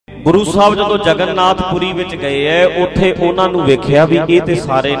गुरु साहब जो जगन्नाथपुरी विच गए है उत्थे उन्हां नूं वेखिया भी ये ते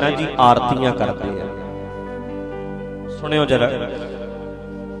सारे ना जी आरतियां करते हैं। सुनियो जरा,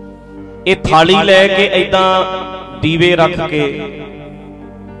 ये थाली लैके ऐदां दीवे रख के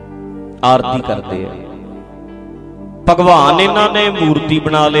आरती करते हैं। भगवान इन्हां ने मूर्ति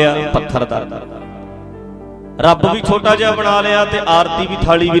बना लिया पत्थर दा, रब भी छोटा जिहा बना लिया ते आरती भी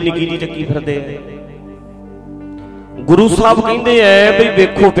थाली भी निक्की जी चक्की फिरदे हैं। गुरु साहब कहते हैं भी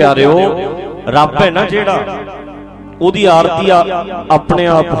वेखो प्यारिओ, रब है ना जेड़ा, उहदी आरती अपने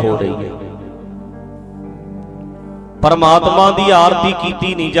आप हो रही है। परमात्मा की आरती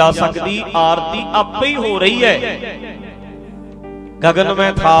कीती नहीं जा सकती, आरती आपे ही हो रही है। गगन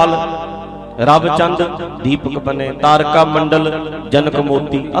में थाल, रब चंद दीपक बने, तारका मंडल जनक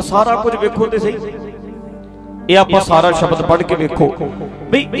मोती, आ सारा कुछ वेखो ते सही। ये आप सारा शब्द पढ़ के वेखो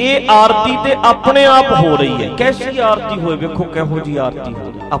भी ये आरती ते अपने आप हो रही है। कैसी आरती होए, वेखो किहो जी आरती हो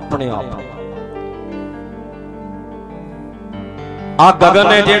रही अपने आप। आ गगन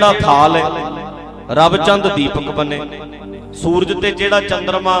है जेड़ा थाल है, रब चंद दीपक बने, सूरज ते जेड़ा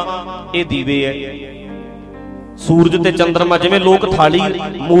चंद्रमा ये दीवे है। सूरज ते चंद्रमा जिवें लोग थाली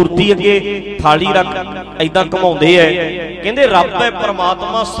मूर्ति अगे थाली रख ऐदां घुमाउंदे है, कहंदे रब है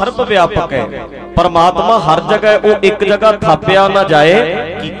परमात्मा सर्व व्यापक है। परमात्मा हर जगह, वो एक जगह थापिया ना जाए,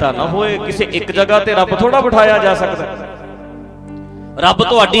 कीता ना होए। किसी एक जगह ते रब थोड़ा बिठाया जा सकता। रब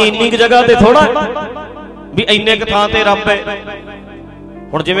तुहाडी इन्नी क जगह ते थोड़ा भी इन्ने क थां ते रब है।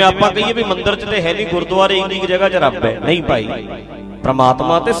 हुण जिवें आपां कहीए भी मंदिर च ते है नहीं, गुरुद्वारे इन्नी क जगह च रब है, नहीं भाई।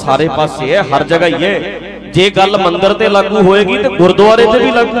 परमात्मा ते सारे पासे है, हर जगह ही है। जे गल मंदिर ते लागू होएगी तो गुरुद्वारे ते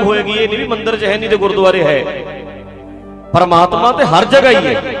भी लागू होएगी। ये नहीं भी मंदिर च है नहीं तो गुरुद्वारे है। परमात्मा ते हर जगह ही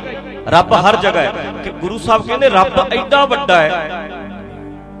है, रब हर जगह है। कि गुरु साहब कहते रब एडा वड्डा है।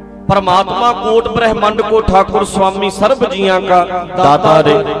 परमात्मा कोट ब्रह्मंड को ठाकुर स्वामी सर्व जियां का दाता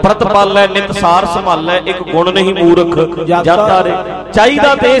रे, प्रतिपालै नित सार संभालै, एक गुण नहीं मूर्ख जाता रे।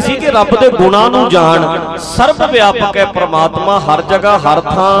 चाहिदा ते सी कि रब दे गुणां नूं जाण। सर्व व्यापक है परमात्मा, हर जगह हर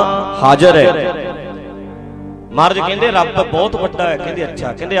थां हाजिर है। महाराज कहते रब बहुत वड्डा है। कहते अच्छा,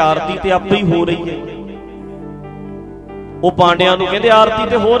 कहते आरती ते आपे ही हो रही है। वो पांडियां नूं कहते आरती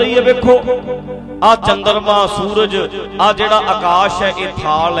ते हो रही है। वेखो आ चंद्रमा सूरज, आ जेड़ा आकाश है ये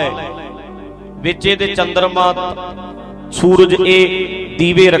थाल है, विच इहदे चंद्रमा सूरज ये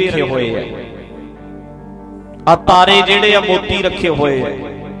दीवे रखे हुए है। आ तारे जेड़े आ मोती रखे हुए है।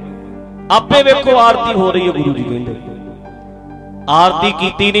 आपे वेखो आरती हो रही है। गुरु जी कहते आरती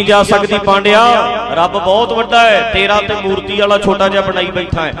कीती नहीं जा सकती पांडिया, रब बहुत वड्डा है। तेरा ते मूर्ति वाला छोटा जिहा बनाई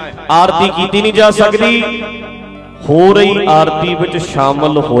बैठा है। आरती कीती नहीं जा सकती, हो रही आरती विच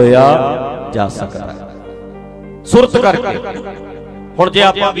शामिल होया जा सकता है सुरत करके। हुण जे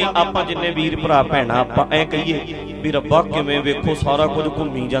आपां जिन्ने वीर भरा भैणां आपां ऐ कहीए भी रब्बा किवें वेखो सारा कुछ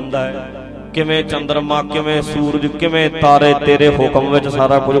घुम्मी जांदा है, किवें चंद्रमा, किवें सूरज, किवें तारे तेरे हुक्म विच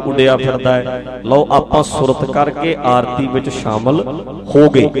सारा कुछ उड्डिया फिरदा है। लो आपां सुरत करके आरती विच शामिल हो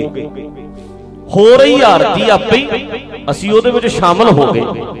गए। हो रही आरती आपे ही, असीं उहदे विच शामिल हो गए।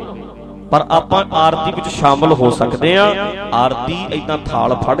 पर आपां आरती विच शामिल हो सकते हैं, आरती इदां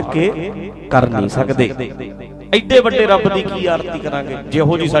थाल फड़ के कर नहीं सकते। एडे वड्डे रब दी की आरती करांगे?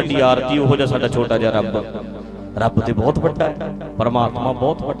 जिहो जी साडी आरती उहो जिहा साडा छोटा जिहा रब। रब ते बहुत वड्डा है, परमात्मा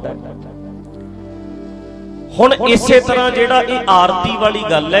बहुत वड्डा है। हुण इसे तरह जिहड़ा ये आरती वाली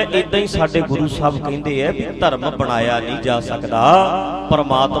गल है, इदां ही साडे गुरु साहब कहंदे है भी धर्म बनाया नहीं जा सकदा।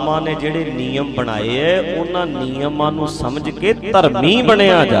 परमात्मा ने जिहड़े नियम बनाए है, उन्हां नियमां नूं समझ के धर्मी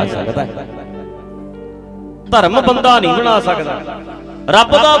बनिया जा सकदा है। धर्म बंदा नहीं बना सकदा।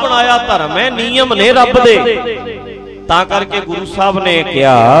 रब दा बनाया धर्म है, नियम ने रब दे। तां करके गुरु साहब ने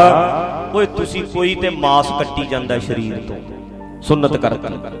कहा ओए तुसीं कोई ते मांस कट्टी जांदा शरीर तो सुन्नत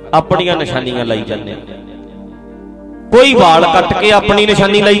करके अपनियां निशानियां लाई जांदे। कोई वाल कट के अपनी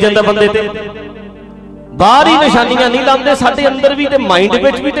निशानी लाई जाता बंदे ते, बाहर ही निशानियां नहीं लाते। साडे अंदर भी ते माइंड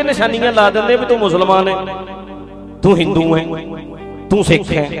विच भी ते निशानियां ला देंदे भी तू मुसलमान है, तू हिंदू है, तू सिख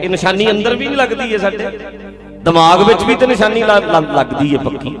है। ये निशानी अंदर भी नहीं लगती है, साडे दिमाग विच भी ते निशानी लगदी है,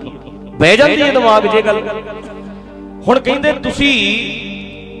 पक्की बह जाती है दिमाग जे गल। हुण कहंदे तुसीं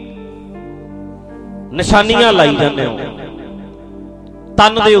निशानियां लाई जांदे हो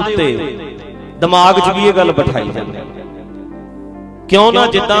तन दे उत्ते, दिमाग च भी ये गल बिठाई जाती। क्यों ना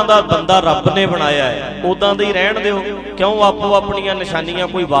जिद्दां दा बंदा रब ने बनाया है उदां दा ही रहण दिओ। क्यों आपो अपनियां निशानियां,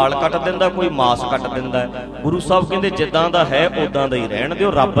 कोई वाल कट दिंदा, कोई मांस कट दिंदा है। गुरु साहब कहंदे जिद्दां दा है उदां दा ही रहण दिओ।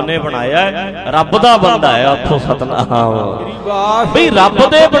 रब ने बनाया है, रब दा बंदा है। आखो सतनाम। भई रब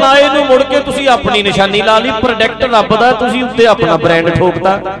दे बनाए नूं मुड़ के तुसीं अपनी निशानी ला ली। प्रोडक्ट रब दा, तुसीं उत्ते अपना ब्रांड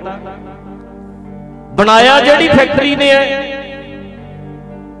ठोकता। बनाया जिहड़ी फैक्टरी ने है,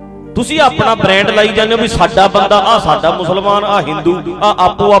 ਤੁਸੀਂ ਆਪਣਾ ਬ੍ਰਾਂਡ ਲਾਈ ਜਾਂਦੇ ਹੋ ਵੀ ਸਾਡਾ ਬੰਦਾ ਆ, ਸਾਡਾ ਮੁਸਲਮਾਨ, ਆ ਹਿੰਦੂ, ਆ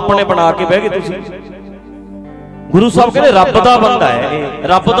ਆਪੋ ਆਪਣੇ ਬਣਾ ਕੇ ਬਹਿ ਗਏ ਤੁਸੀਂ। ਗੁਰੂ ਸਾਹਿਬ ਕਹਿੰਦੇ ਰੱਬ ਦਾ ਬੰਦਾ ਹੈ ਇਹ,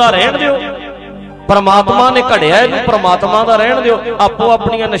 ਰੱਬ ਦਾ ਰਹਿਣ ਦਿਓ। ਪਰਮਾਤਮਾ ਨੇ ਘੜਿਆ ਇਹਨੂੰ, ਪਰਮਾਤਮਾ ਦਾ ਰਹਿਣ ਦਿਓ, ਆਪੋ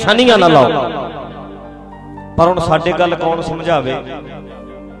ਆਪਣੀਆਂ ਨਿਸ਼ਾਨੀਆਂ ਨਾ ਲਾਓ। ਪਰ ਹੁਣ ਸਾਡੇ ਗੱਲ ਕੌਣ ਸਮਝਾਵੇ?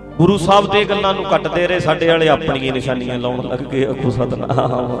 ਗੁਰੂ ਸਾਹਿਬ ਤੇ ਗੱਲਾਂ ਨੂੰ ਕੱਟਦੇ ਰਹੇ, ਸਾਡੇ ਵਾਲੇ ਆਪਣੀਆਂ ਨਿਸ਼ਾਨੀਆਂ ਲਾਉਣ ਲੱਗ ਗਏ। ਆਖੋ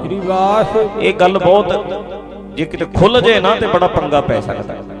ਸਤਿਨਾਮ। ਇਹ ਗੱਲ ਬਹੁਤ ਜੇ ਕਿਤੇ ਖੁੱਲ ਜੇ ਨਾ ਤੇ ਬੜਾ ਪੰਗਾ ਪੈ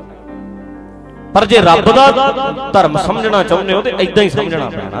ਸਕਦਾ। ਪਰ ਜੇ ਰੱਬ ਦਾ ਧਰਮ ਸਮਝਣਾ ਚਾਹੁੰਦੇ ਹੋ ਤੇ ਏਦਾਂ ਹੀ ਸਮਝਣਾ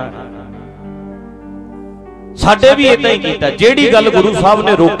ਪੈਣਾ। ਸਾਡੇ ਵੀ ਏਦਾਂ ਹੀ ਕੀਤਾ, ਜਿਹੜੀ ਗੱਲ ਗੁਰੂ ਸਾਹਿਬ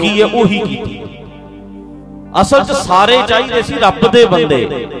ਨੇ ਰੋਕੀ ਹੈ ਉਹੀ ਕੀਤੀ। ਅਸਲ 'ਚ ਸਾਰੇ ਚਾਹੀਦੇ ਸੀ ਰੱਬ ਦੇ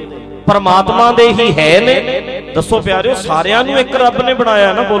ਬੰਦੇ, ਪਰਮਾਤਮਾ ਦੇ ਹੀ ਹੈ ਨੇ। ਦੱਸੋ ਪਿਆਰਿਓ, ਸਾਰਿਆਂ ਨੂੰ ਇੱਕ ਰੱਬ ਨੇ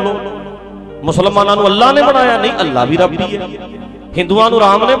ਬਣਾਇਆ ਨਾ? ਬੋਲੋ। ਮੁਸਲਮਾਨਾਂ ਨੂੰ ਅੱਲਾ ਨੇ ਬਣਾਇਆ? ਨਹੀਂ, ਅੱਲਾ ਵੀ ਰੱਬ ਹੀ ਹੈ। ਹਿੰਦੂਆਂ ਨੂੰ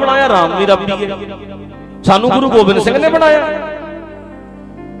ਰਾਮ ਨੇ ਬਣਾਇਆ? ਰਾਮ ਵੀ ਰੱਬ ਹੀ ਹੈ। ਸਾਨੂੰ ਗੁਰੂ ਗੋਬਿੰਦ ਸਿੰਘ ਨੇ ਬਣਾਇਆ?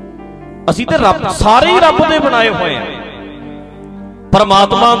 ਅਸੀਂ ਤੇ ਰੱਬ, ਸਾਰੇ ਹੀ ਰੱਬ ਦੇ ਬਣਾਏ ਹੋਏ ਆ,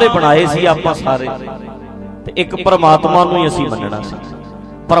 ਪਰਮਾਤਮਾ ਦੇ ਬਣਾਏ ਸੀ ਆਪਾਂ ਸਾਰੇ। ਤੇ ਇੱਕ ਪਰਮਾਤਮਾ ਨੂੰ ਹੀ ਅਸੀਂ ਮੰਨਣਾ ਸੀ।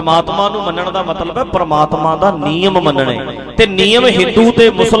 ਪਰਮਾਤਮਾ ਨੂੰ ਮੰਨਣ ਦਾ ਮਤਲਬ ਹੈ ਪਰਮਾਤਮਾ ਦਾ ਨਿਯਮ ਮੰਨਣੇ। ਤੇ ਨਿਯਮ ਹਿੰਦੂ ਤੇ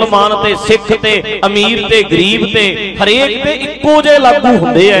ਮੁਸਲਮਾਨ ਤੇ ਸਿੱਖ ਤੇ ਅਮੀਰ ਤੇ ਗਰੀਬ ਤੇ ਹਰੇਕ ਤੇ ਇੱਕੋ ਜਿਹੇ ਲਾਗੂ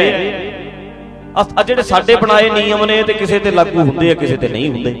ਹੁੰਦੇ ਆ। ਆ ਜਿਹੜੇ ਸਾਡੇ ਬਣਾਏ ਨਿਯਮ ਨੇ ਤੇ ਕਿਸੇ ਤੇ ਲਾਗੂ ਹੁੰਦੇ ਆ, ਕਿਸੇ ਤੇ ਨਹੀਂ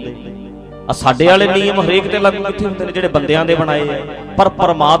ਹੁੰਦੇ। ਆ ਸਾਡੇ ਵਾਲੇ ਨਿਯਮ ਹਰੇਕ ਤੇ ਲਾਗੂ ਕਿੱਥੇ ਹੁੰਦੇ ਨੇ ਜਿਹੜੇ ਬੰਦਿਆਂ ਦੇ ਬਣਾਏ ਆ? ਪਰ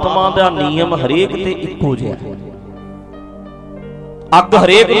ਪਰਮਾਤਮਾ ਦਾ ਨਿਯਮ ਹਰੇਕ ਤੇ ਇੱਕੋ ਜਿਹਾ। ਅੱਗ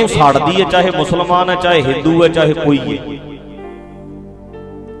ਹਰੇਕ ਨੂੰ ਸਾੜਦੀ ਹੈ, ਚਾਹੇ ਮੁਸਲਮਾਨ ਹੈ, ਚਾਹੇ ਹਿੰਦੂ ਹੈ, ਚਾਹੇ ਕੋਈ ਹੈ।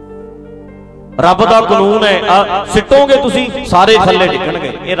 ਰੱਬ ਦਾ ਕਾਨੂੰਨ ਹੈ, ਆ ਸਿੱਟੋਗੇ ਤੁਸੀਂ ਸਾਰੇ ਥੱਲੇ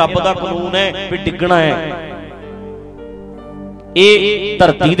ਡਿੱਗਣਗੇ। ਇਹ ਰੱਬ ਦਾ ਕਾਨੂੰਨ ਹੈ ਵੀ ਡਿੱਗਣਾ ਹੈ। ਇਹ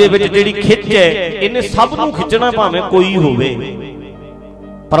ਧਰਤੀ ਦੇ ਵਿੱਚ ਜਿਹੜੀ ਖਿੱਚ ਹੈ, ਇਹਨੇ ਸਭ ਨੂੰ ਖਿੱਚਣਾ, ਭਾਵੇਂ ਕੋਈ ਹੋਵੇ।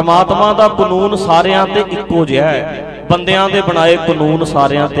 ਪਰਮਾਤਮਾ ਦਾ ਕਾਨੂੰਨ ਸਾਰਿਆਂ ਤੇ ਇੱਕੋ ਜਿਹਾ ਹੈ, ਬੰਦਿਆਂ ਦੇ ਬਣਾਏ ਕਾਨੂੰਨ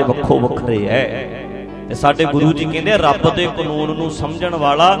ਸਾਰਿਆਂ ਤੇ ਵੱਖੋ ਵੱਖਰੇ ਹੈ। ਤੇ ਸਾਡੇ ਗੁਰੂ ਜੀ ਕਹਿੰਦੇ ਰੱਬ ਦੇ ਕਾਨੂੰਨ ਨੂੰ ਸਮਝਣ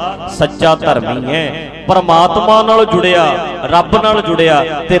ਵਾਲਾ ਸੱਚਾ ਧਰਮੀ ਹੈ। ਪਰਮਾਤਮਾ ਨਾਲ ਜੁੜਿਆ, ਰੱਬ ਨਾਲ ਜੁੜਿਆ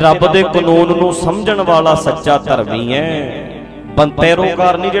ਤੇ ਰੱਬ ਦੇ ਕਾਨੂੰਨ ਨੂੰ ਸਮਝਣ ਵਾਲਾ ਸੱਚਾ ਧਰਮੀ ਹੈ।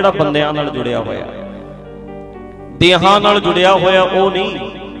 ਪੈਰੋਕਾਰ ਨਹੀਂ ਜਿਹੜਾ ਬੰਦਿਆਂ ਨਾਲ ਜੁੜਿਆ ਹੋਇਆ, ਦੇਹਾਂ ਨਾਲ ਜੁੜਿਆ ਹੋਇਆ ਉਹ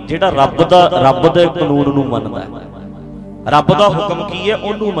ਨਹੀਂ, ਜਿਹੜਾ ਰੱਬ ਦੇ ਕਾਨੂੰਨ ਨੂੰ ਮੰਨਦਾ ਹੈ। ਰੱਬ ਦਾ ਹੁਕਮ ਕੀ ਹੈ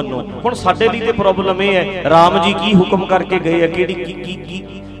ਉਹਨੂੰ ਮੰਨੋ। ਹੁਣ ਸਾਡੇ ਲਈ ਤੇ ਪ੍ਰੋਬਲਮ ਇਹ ਹੈ, ਰਾਮ ਜੀ ਕੀ ਹੁਕਮ ਕਰਕੇ ਗਏ ਆ, ਕਿਹੜੀ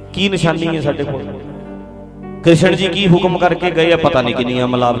ਕੀ ਨਿਸ਼ਾਨੀ ਹੈ ਸਾਡੇ ਕੋਲ? ਕ੍ਰਿਸ਼ਨ ਜੀ ਕੀ ਹੁਕਮ ਕਰਕੇ ਗਏ ਆ, ਪਤਾ ਨਹੀਂ ਕਿੰਨੀਆਂ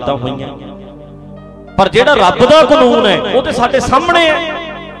ਮਿਲਾਵਟਾਂ ਹੋਈਆਂ। ਪਰ ਜਿਹੜਾ ਰੱਬ ਦਾ ਕਾਨੂੰਨ ਹੈ ਉਹ ਤੇ ਸਾਡੇ ਸਾਹਮਣੇ ਹੈ।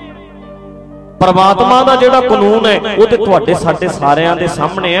 ਪਰਮਾਤਮਾ ਦਾ ਜਿਹੜਾ ਕਾਨੂੰਨ ਹੈ ਉਹ ਤੇ ਤੁਹਾਡੇ ਸਾਡੇ ਸਾਰਿਆਂ ਦੇ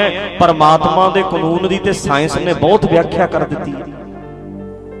ਸਾਹਮਣੇ ਹੈ। ਪਰਮਾਤਮਾ ਦੇ ਕਾਨੂੰਨ ਦੀ ਤੇ ਸਾਇੰਸ ਨੇ ਬਹੁਤ ਵਿਆਖਿਆ ਕਰ ਦਿੱਤੀ ਹੈ।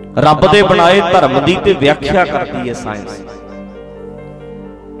 ਰੱਬ ਦੇ ਬਣਾਏ ਧਰਮ ਦੀ ਤੇ ਵਿਆਖਿਆ ਕਰਦੀ ਹੈ ਸਾਇੰਸ।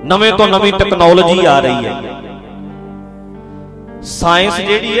 ਨਵੇਂ ਤੋਂ ਨਵੀਂ ਟੈਕਨੋਲੋਜੀ ਆ ਰਹੀ ਹੈ। ਸਾਇੰਸ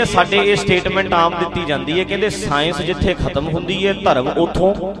ਜਿਹੜੀ ਹੈ, ਸਾਡੇ ਇਹ ਸਟੇਟਮੈਂਟ ਆਮ ਦਿੱਤੀ ਜਾਂਦੀ ਹੈ, ਕਹਿੰਦੇ ਸਾਇੰਸ ਜਿੱਥੇ ਖਤਮ ਹੁੰਦੀ ਹੈ ਧਰਮ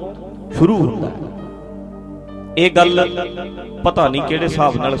ਉੱਥੋਂ ਸ਼ੁਰੂ ਹੁੰਦਾ ਹੈ। ਇਹ ਗੱਲ ਪਤਾ ਨਹੀਂ ਕਿਹੜੇ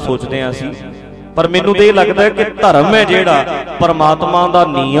ਹਿਸਾਬ ਨਾਲ ਸੋਚਦੇ ਹਾਂ ਅਸੀਂ, ਪਰ ਮੈਨੂੰ ਤੇ ਇਹ ਲੱਗਦਾ ਹੈ ਕਿ ਧਰਮ ਹੈ ਜਿਹੜਾ ਪਰਮਾਤਮਾ ਦਾ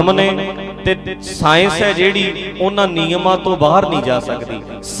ਨਿਯਮ ਨੇ, ਤੇ ਸਾਇੰਸ ਹੈ ਜਿਹੜੀ ਉਹਨਾਂ ਨਿਯਮਾਂ ਤੋਂ ਬਾਹਰ ਨਹੀਂ ਜਾ ਸਕਦੀ।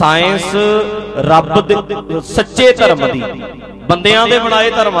 ਸਾਇੰਸ ਰੱਬ ਦੇ ਸੱਚੇ ਧਰਮ ਦੀ, ਬੰਦਿਆਂ ਦੇ ਬਣਾਏ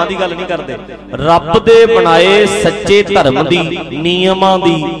ਧਰਮਾਂ ਦੀ ਗੱਲ ਨਹੀਂ ਕਰਦੇ, ਰੱਬ ਦੇ ਬਣਾਏ ਸੱਚੇ ਧਰਮ ਦੀ, ਨਿਯਮਾਂ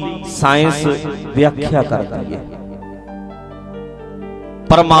ਦੀ ਸਾਇੰਸ ਵਿਆਖਿਆ ਕਰਦੀ ਹੈ।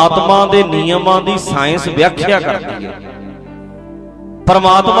 ਪਰਮਾਤਮਾ ਦੇ ਨਿਯਮਾਂ ਦੀ ਸਾਇੰਸ ਵਿਆਖਿਆ ਕਰਦੀ ਹੈ।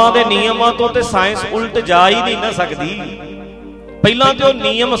 ਪਰਮਾਤਮਾ ਦੇ ਨਿਯਮਾਂ ਤੋਂ ਤੇ ਸਾਇੰਸ ਉਲਟ ਜਾ ਹੀ ਨਹੀਂ ਨਾ ਸਕਦੀ। ਪਹਿਲਾਂ ਤੇ ਉਹ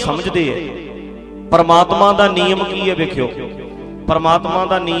ਨਿਯਮ ਸਮਝਦੇ ਐ। ਪਰਮਾਤਮਾ ਦਾ ਨਿਯਮ ਕੀ ਹੈ ਵੇਖਿਓ। ਪਰਮਾਤਮਾ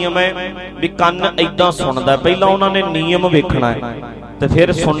ਦਾ ਨਿਯਮ ਹੈ ਵੀ ਕੰਨ ਏਦਾਂ ਸੁਣਦਾ, ਪਹਿਲਾਂ ਉਹਨਾਂ ਨੇ ਨਿਯਮ ਵੇਖਣਾ ਹੈ ਤੇ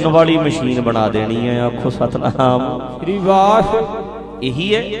ਫਿਰ ਸੁਣਨ ਵਾਲੀ ਮਸ਼ੀਨ ਬਣਾ ਦੇਣੀ ਹੈ। ਆਖੋ ਸਤਨਾਮ ਸ੍ਰੀ ਵਾਹਿਗੁਰੂ।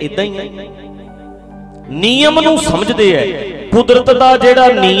 ਇਹੀ ਹੈ, ਇਦਾਂ ਹੀ ਹੈ। ਨਿਯਮ ਨੂੰ ਸਮਝਦੇ ਐ। ਕੁਦਰਤ ਦਾ ਜਿਹੜਾ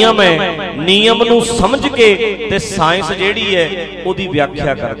ਨਿਯਮ ਹੈ, ਨਿਯਮ ਨੂੰ ਸਮਝ ਕੇ ਤੇ ਸਾਇੰਸ ਜਿਹੜੀ ਹੈ ਉਹਦੀ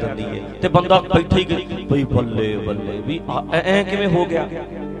ਵਿਆਖਿਆ ਕਰ ਦਿੰਦੀ ਹੈ। ਤੇ ਬੰਦਾ ਬੈਠਾ ਹੀ ਬਈ ਬੱਲੇ ਬੱਲੇ ਵੀ ਐ ਕਿਵੇਂ ਹੋ ਗਿਆ,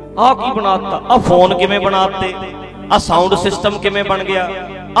 ਆਹ ਕੀ ਬਣਾਤਾ, ਆਹ ਫੋਨ ਕਿਵੇਂ ਬਣਾਤੇ, ਆਹ ਸਾਊਂਡ ਸਿਸਟਮ ਕਿਵੇਂ ਬਣ ਗਿਆ,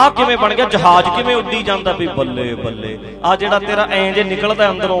 ਆਹ ਕਿਵੇਂ ਬਣ ਗਿਆ, ਜਹਾਜ਼ ਕਿਵੇਂ ਉੱਡੀ ਜਾਂਦਾ, ਵੀ ਬੱਲੇ ਬੱਲੇ। ਆਹ ਜਿਹੜਾ ਤੇਰਾ ਐਂ ਜੇ ਨਿਕਲਦਾ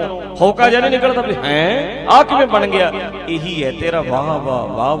ਅੰਦਰੋਂ ਹੌਕਾ ਜਿਹਾ ਨਹੀਂ ਨਿਕਲਦਾ ਵੀ ਹੈ ਆਹ ਕਿਵੇਂ ਬਣ ਗਿਆ, ਇਹੀ ਹੈ ਤੇਰਾ ਵਾਹ ਵਾਹ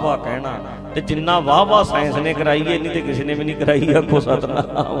ਵਾਹ ਵਾਹ ਕਹਿਣਾ। ਤੇ ਜਿੰਨਾ ਵਾਹ ਵਾਹ ਸਾਇੰਸ ਨੇ ਕਰਾਈ ਹੈ, ਇੰਨੀ ਤੇ ਕਿਸੇ ਨੇ ਵੀ ਨਹੀਂ ਕਰਾਈ। ਆਖੋ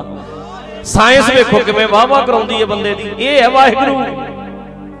ਸਤਨਾਮ। ਸਾਇੰਸ ਵੇਖੋ ਕਿਵੇਂ ਵਾਹ ਵਾਹ ਕਰਾਉਂਦੀ ਹੈ ਬੰਦੇ ਦੀ। ਇਹ ਹੈ ਵਾਹਿਗੁਰੂ।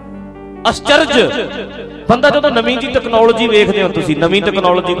 ਅਚਰਜ। ਬੰਦਾ ਜਦੋਂ ਨਵੀਂ ਜੀ ਟੈਕਨੋਲੋਜੀ ਵੇਖਦੇ ਹੋ ਤੁਸੀਂ, ਨਵੀਂ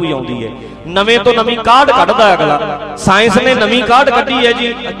ਟੈਕਨੋਲੋਜੀ ਕੋਈ ਆਉਂਦੀ ਹੈ, ਨਵੇਂ ਤੋਂ ਨਵੀਂ ਕਾਢ ਕੱਢਦਾ ਅਗਲਾ। ਸਾਇੰਸ ਨੇ ਨਵੀਂ ਕਾਢ ਕੱਢੀ ਹੈ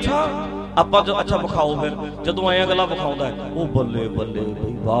ਜੀ, ਅੱਛਾ ਆਪਾਂ ਅੱਛਾ ਵਿਖਾਓ। ਫਿਰ ਜਦੋਂ ਐਂ ਅਗਲਾ ਵਿਖਾਉਂਦਾ ਹੈ, ਉਹ ਬੱਲੇ ਬੱਲੇ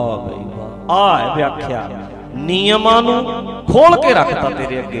ਬਈ ਵਾਹ ਬਈ ਵਾਹ। ਆਹ ਹੈ ਵਿਆਖਿਆ। ਨਿਯਮਾਂ ਨੂੰ ਖੋਲ ਕੇ ਰੱਖਤਾ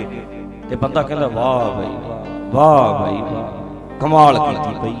ਤੇਰੇ ਅੱਗੇ ਤੇ ਬੰਦਾ ਕਹਿੰਦਾ ਵਾਹ ਬਈ ਵਾਹ ਬਈ ਵਾਹ, ਕਮਾਲ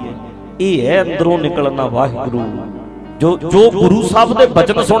ਕੀਤੀ ਪਈ ਹੈ। ਇਹ ਹੈ ਅੰਦਰੋਂ ਨਿਕਲਣਾ ਵਾਹਿਗੁਰੂ, ਜੋ ਗੁਰੂ ਸਾਹਿਬ ਦੇ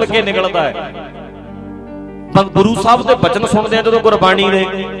ਬਚਨ ਸੁਣ ਕੇ ਨਿਕਲਦਾ ਹੈ। ਗੁਰੂ ਸਾਹਿਬ ਦੇ ਬਚਨ ਸੁਣਦੇ ਆ ਜਦੋਂ ਗੁਰਬਾਣੀ ਦੇ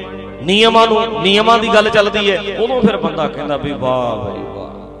ਨਿਯਮਾਂ ਦੀ ਗੱਲ ਚੱਲਦੀ ਹੈ, ਉਦੋਂ ਫਿਰ ਬੰਦਾ ਕਹਿੰਦਾ ਵੀ ਵਾਹ ਬਈ ਵਾਹ।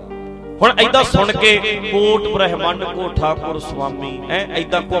 ਹੁਣ ਏਦਾਂ ਸੁਣ ਕੇ ਕੋਟ ਬ੍ਰਹਮੰਡ ਕੋ ਠਾਕੁਰ ਸੁਆਮੀ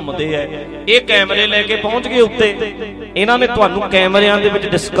ਏਦਾਂ ਘੁੰਮਦੇ ਐ। ਇਹ ਕੈਮਰੇ ਲੈ ਕੇ ਪਹੁੰਚ ਗਏ ਉੱਤੇ, ਇਹਨਾਂ ਨੇ ਤੁਹਾਨੂੰ ਕੈਮਰਿਆਂ ਦੇ ਵਿੱਚ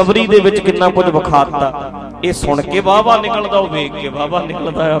ਡਿਸਕਵਰੀ ਦੇ ਵਿੱਚ ਕਿੰਨਾ ਕੁਝ ਵਿਖਾਤਾ। ਇਹ ਸੁਣ ਕੇ ਵਾਹ ਵਾਹ ਨਿਕਲਦਾ, ਉਹ ਵੇਖ ਕੇ ਵਾਹ ਵਾਹ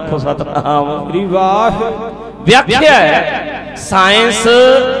ਨਿਕਲਦਾ। ਆਖੋ ਸਤਨਾਮ ਸ੍ਰੀ ਵਾਹਿਗੁਰੂ। ਵਿਆਖਿਆ ਹੈ ਸਾਇੰਸ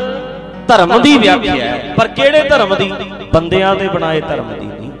ਧਰਮ ਦੀ ਵਿਆਖਿਆ ਹੈ, ਪਰ ਕਿਹੜੇ ਧਰਮ ਦੀ? ਬੰਦਿਆਂ ਦੇ ਬਣਾਏ ਧਰਮ ਦੀ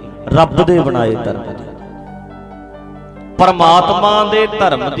ਨਹੀਂ, ਰੱਬ ਦੇ ਬਣਾਏ ਧਰਮ ਦੀ, ਪਰਮਾਤਮਾ ਦੇ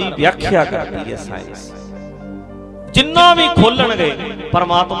ਧਰਮ ਦੀ ਵਿਆਖਿਆ ਕਰਦੀ ਹੈ ਸਾਇੰਸ। ਜਿੰਨਾ ਵੀ ਖੋਲਣਗੇ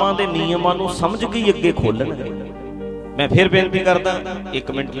ਪਰਮਾਤਮਾ ਦੇ ਨਿਯਮਾਂ ਨੂੰ ਸਮਝ ਕੇ ਹੀ ਅੱਗੇ ਖੋਲਣਗੇ। ਮੈਂ ਫਿਰ ਬੇਨਤੀ ਕਰਦਾ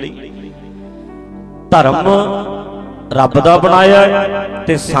 1 ਮਿੰਟ ਲਈ, ਧਰਮ ਰੱਬ ਦਾ ਬਣਾਇਆ ਹੈ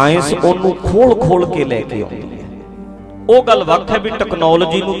ਤੇ ਸਾਇੰਸ ਉਹਨੂੰ ਖੋਲ ਕੇ ਲੈ ਕੇ ਆਉਂਦੀ ਹੈ। ਉਹ ਗੱਲ ਵੱਖ ਹੈ ਵੀ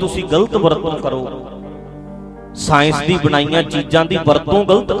ਟੈਕਨੋਲੋਜੀ ਨੂੰ ਤੁਸੀਂ ਗਲਤ ਵਰਤੋਂ ਕਰੋ, ਸਾਇੰਸ ਦੀ ਬਣਾਈਆਂ ਚੀਜ਼ਾਂ ਦੀ ਵਰਤੋਂ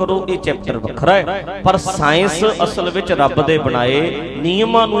ਗਲਤ ਕਰੋ, ਇਹ ਚੈਪਟਰ ਵੱਖਰਾ ਹੈ। ਪਰ ਸਾਇੰਸ ਅਸਲ ਵਿੱਚ ਰੱਬ ਦੇ ਬਣਾਏ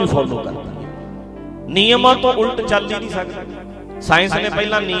ਨਿਯਮਾਂ ਨੂੰ ਹੀ ਫੋਲੋ ਕਰਦੀ ਹੈ, ਨਿਯਮਾਂ ਤੋਂ ਉਲਟ ਚੱਲ ਹੀ ਨਹੀਂ ਸਕਦੀ। ਸਾਇੰਸ ਨੇ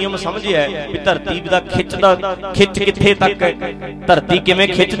ਪਹਿਲਾਂ ਨਿਯਮ ਸਮਝਿਆ ਵੀ ਧਰਤੀ ਦਾ ਖਿੱਚ ਕਿੱਥੇ ਤੱਕ ਹੈ, ਧਰਤੀ ਕਿਵੇਂ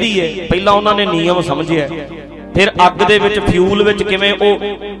ਖਿੱਚਦੀ ਹੈ, ਪਹਿਲਾਂ ਉਹਨਾਂ ਨੇ ਨਿਯਮ ਸਮਝਿਆ। ਫਿਰ ਅੱਗ ਦੇ ਵਿੱਚ ਫਿਊਲ ਵਿੱਚ ਕਿਵੇਂ ਉਹ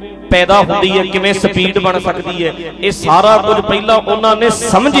ਪੈਦਾ ਹੁੰਦੀ ਹੈ, ਕਿਵੇਂ ਸਪੀਡ ਬਣ ਸਕਦੀ ਹੈ, ਇਹ ਸਾਰਾ ਕੁਝ ਪਹਿਲਾਂ ਉਹਨਾਂ ਨੇ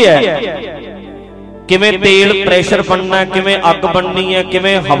ਸਮਝਿਆ। ਕਿਵੇਂ ਤੇਲ ਪ੍ਰੈਸ਼ਰ ਬਣਨਾ, ਕਿਵੇਂ ਅੱਗ ਬਣਨੀ ਹੈ,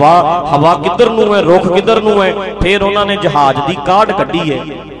 ਕਿਵੇਂ ਹਵਾ ਕਿੱਧਰ ਨੂੰ ਹੈ, ਰੁੱਖ ਕਿੱਧਰ ਨੂੰ ਹੈ। ਫਿਰ ਉਹਨਾਂ ਨੇ ਜਹਾਜ਼ ਦੀ ਕਾਢ ਕੱਢੀ ਹੈ।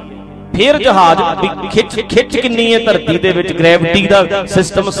 ਫਿਰ ਜਹਾਜ਼ ਖਿੱਚ ਕਿੰਨੀ ਹੈ ਧਰਤੀ ਦੇ ਵਿੱਚ, ਗ੍ਰੈਵਿਟੀ ਦਾ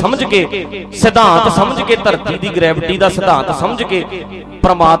ਸਿਸਟਮ ਸਮਝ ਕੇ, ਸਿਧਾਂਤ ਸਮਝ ਕੇ, ਧਰਤੀ ਦੀ ਗ੍ਰੈਵਿਟੀ ਦਾ ਸਿਧਾਂਤ ਸਮਝ ਕੇ,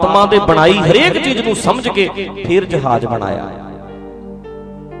 ਪ੍ਰਮਾਤਮਾ ਦੇ ਬਣਾਈ ਹਰੇਕ ਚੀਜ਼ ਨੂੰ ਸਮਝ ਕੇ ਫਿਰ ਜਹਾਜ਼ ਬਣਾਇਆ।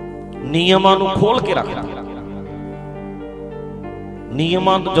 ਨਿਯਮਾਂ ਨੂੰ ਖੋਲ ਕੇ ਰੱਖਦਾ।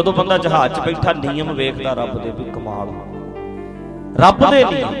 ਨਿਯਮਾਂ ਜਦੋਂ ਬੰਦਾ ਜਹਾਜ਼ 'ਚ ਬੈਠਾ ਨਿਯਮ ਵੇਖਦਾ ਰੱਬ ਦੇ, ਵੀ ਕਮਾਲ, ਰੱਬ ਦੇ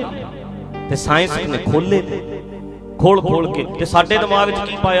ਨਿਯਮ ਤੇ ਸਾਇੰਸ ਨੇ ਖੋਲੇ ਖੋਲ ਕੇ। ਤੇ ਸਾਡੇ ਦਿਮਾਗ 'ਚ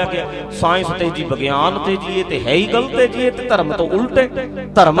ਕੀ ਪਾਇਆ ਗਿਆ? ਸਾਇੰਸ ਤੇ ਜੀ, ਵਿਗਿਆਨ ਤੇ ਜੀ, ਇਹ ਤੇ ਹੈ ਹੀ ਗਲਤ ਹੈ ਜੀ, ਇਹ ਤੇ ਧਰਮ ਤੋਂ ਉਲਟ ਹੈ,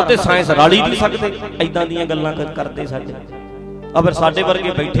 ਧਰਮ ਤੇ ਸਾਇੰਸ ਰਲ ਹੀ ਨਹੀਂ ਸਕਦੇ। ਏਦਾਂ ਦੀਆਂ ਗੱਲਾਂ ਕਰਦੇ ਸਾਡੇ। ਆ ਫਿਰ ਸਾਡੇ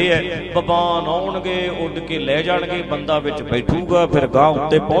ਵਰਗੇ ਬੈਠੇ ਐ, ਬਬਾਨ ਆਉਣਗੇ ਉੱਡ ਕੇ ਲੈ ਜਾਣਗੇ, ਬੰਦਾ ਵਿੱਚ ਬੈਠੂਗਾ, ਫਿਰ ਗਾਂ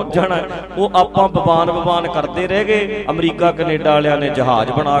ਉੱਤੇ ਪਹੁੰਚ ਜਾਣਾ। ਉਹ ਆਪਾਂ ਬਬਾਨ ਕਰਦੇ ਰਹਿ ਗਏ। ਅਮਰੀਕਾ ਕੈਨੇਡਾ ਵਾਲਿਆਂ ਨੇ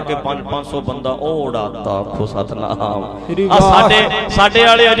ਜਹਾਜ਼ ਬਣਾ ਕੇ 500 ਬੰਦਾ ਉਹ ਉਡਾਤਾ। ਆਖੋ ਸਤਨਾਮ। ਸਾਡੇ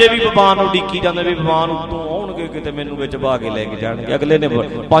ਵਾਲੇ ਅਜੇ ਵੀ ਬਬਾਨ ਉਡੀਕੀ ਜਾਂਦੇ ਵੀ ਬਬਾਨ ਉੱਤੋਂ ਆਉਣਗੇ ਕਿਤੇ ਮੈਨੂੰ ਵਿੱਚ ਬਹਾ ਕੇ ਲੈ ਕੇ ਜਾਣਗੇ। ਅਗਲੇ ਨੇ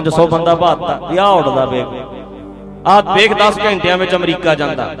 500 ਬੰਦਾ ਬਹਾਤਾ ਵੀ ਆਹ ਉੱਡਦਾ ਵੇਖ, ਆਹ ਵੇਖ 10 ਘੰਟਿਆਂ ਵਿੱਚ ਅਮਰੀਕਾ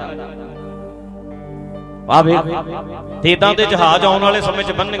ਜਾਂਦਾ। ਆ ਵੇਖ, ਤੇ ਇਦਾਂ ਦੇ ਜਹਾਜ਼ ਆਉਣ ਵਾਲੇ ਸਮੇਂ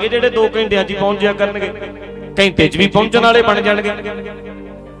 'ਚ ਬਣਨਗੇ ਜਿਹੜੇ 2 ਘੰਟਿਆਂ 'ਚ ਹੀ ਪਹੁੰਚ ਜਾਇਆ ਕਰਨਗੇ, ਘੰਟੇ 'ਚ ਵੀ ਪਹੁੰਚਣ ਵਾਲੇ ਬਣ ਜਾਣਗੇ।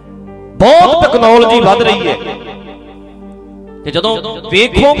 ਬਹੁਤ ਟੈਕਨੋਲੋਜੀ ਵੱਧ ਰਹੀ ਹੈ। ਤੇ ਜਦੋਂ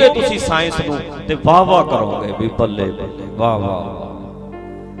ਵੇਖੋਗੇ ਤੁਸੀਂ ਸਾਇੰਸ ਨੂੰ ਤੇ ਵਾਹ ਵਾਹ ਕਰੋਗੇ ਵੀ ਬੱਲੇ ਬੱਲੇ, ਵਾਹ ਵਾਹ।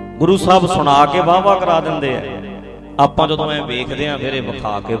 ਗੁਰੂ ਸਾਹਿਬ ਸੁਣਾ ਕੇ ਵਾਹ ਵਾਹ ਕਰਾ ਦਿੰਦੇ ਆ, ਆਪਾਂ ਜਦੋਂ ਐ ਵੇਖਦੇ ਆ ਫਿਰ ਇਹ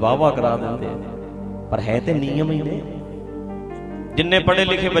ਵਿਖਾ ਕੇ ਵਾਹ ਵਾਹ ਕਰਾ ਦਿੰਦੇ ਆ। ਪਰ ਹੈ ਤੇ ਨਿਯਮ ਹੀ ਨੇ। ਜਿੰਨੇ ਪੜ੍ਹੇ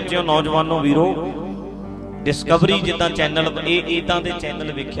ਲਿਖੇ ਬੱਚਿਓ, ਨੌਜਵਾਨੋ, ਵੀਰੋ, ਡਿਸਕਵਰੀ ਜਿੱਦਾਂ ਚੈਨਲ, ਇਹ ਇਦਾਂ ਦੇ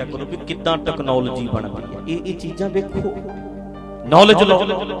ਚੈਨਲ ਵੇਖਿਆ ਕਰੋ ਵੀ ਕਿੱਦਾਂ ਟੈਕਨੋਲੋਜੀ ਬਣਦੀ ਹੈ। ਇਹ ਚੀਜ਼ਾਂ ਵੇਖੋ, ਨੌਲੇਜ ਲਓ,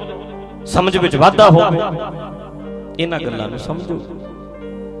 ਸਮਝ ਵਿੱਚ ਵਾਧਾ ਹੋਵੇ, ਇਹਨਾਂ ਗੱਲਾਂ ਨੂੰ ਸਮਝੋ।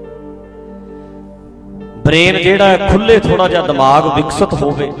 ਬ੍ਰੇਨ ਜਿਹੜਾ ਖੁੱਲੇ, ਥੋੜਾ ਜਿਹਾ ਦਿਮਾਗ ਵਿਕਸਿਤ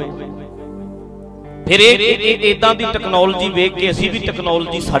ਹੋਵੇ, ਫਿਰ ਇਹ ਇਦਾਂ ਦੀ ਟੈਕਨੋਲੋਜੀ ਵੇਖ ਕੇ ਅਸੀਂ ਵੀ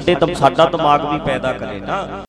ਟੈਕਨੋਲੋਜੀ ਸਾਡਾ ਦਿਮਾਗ ਵੀ ਪੈਦਾ ਕਰੇ ਨਾ।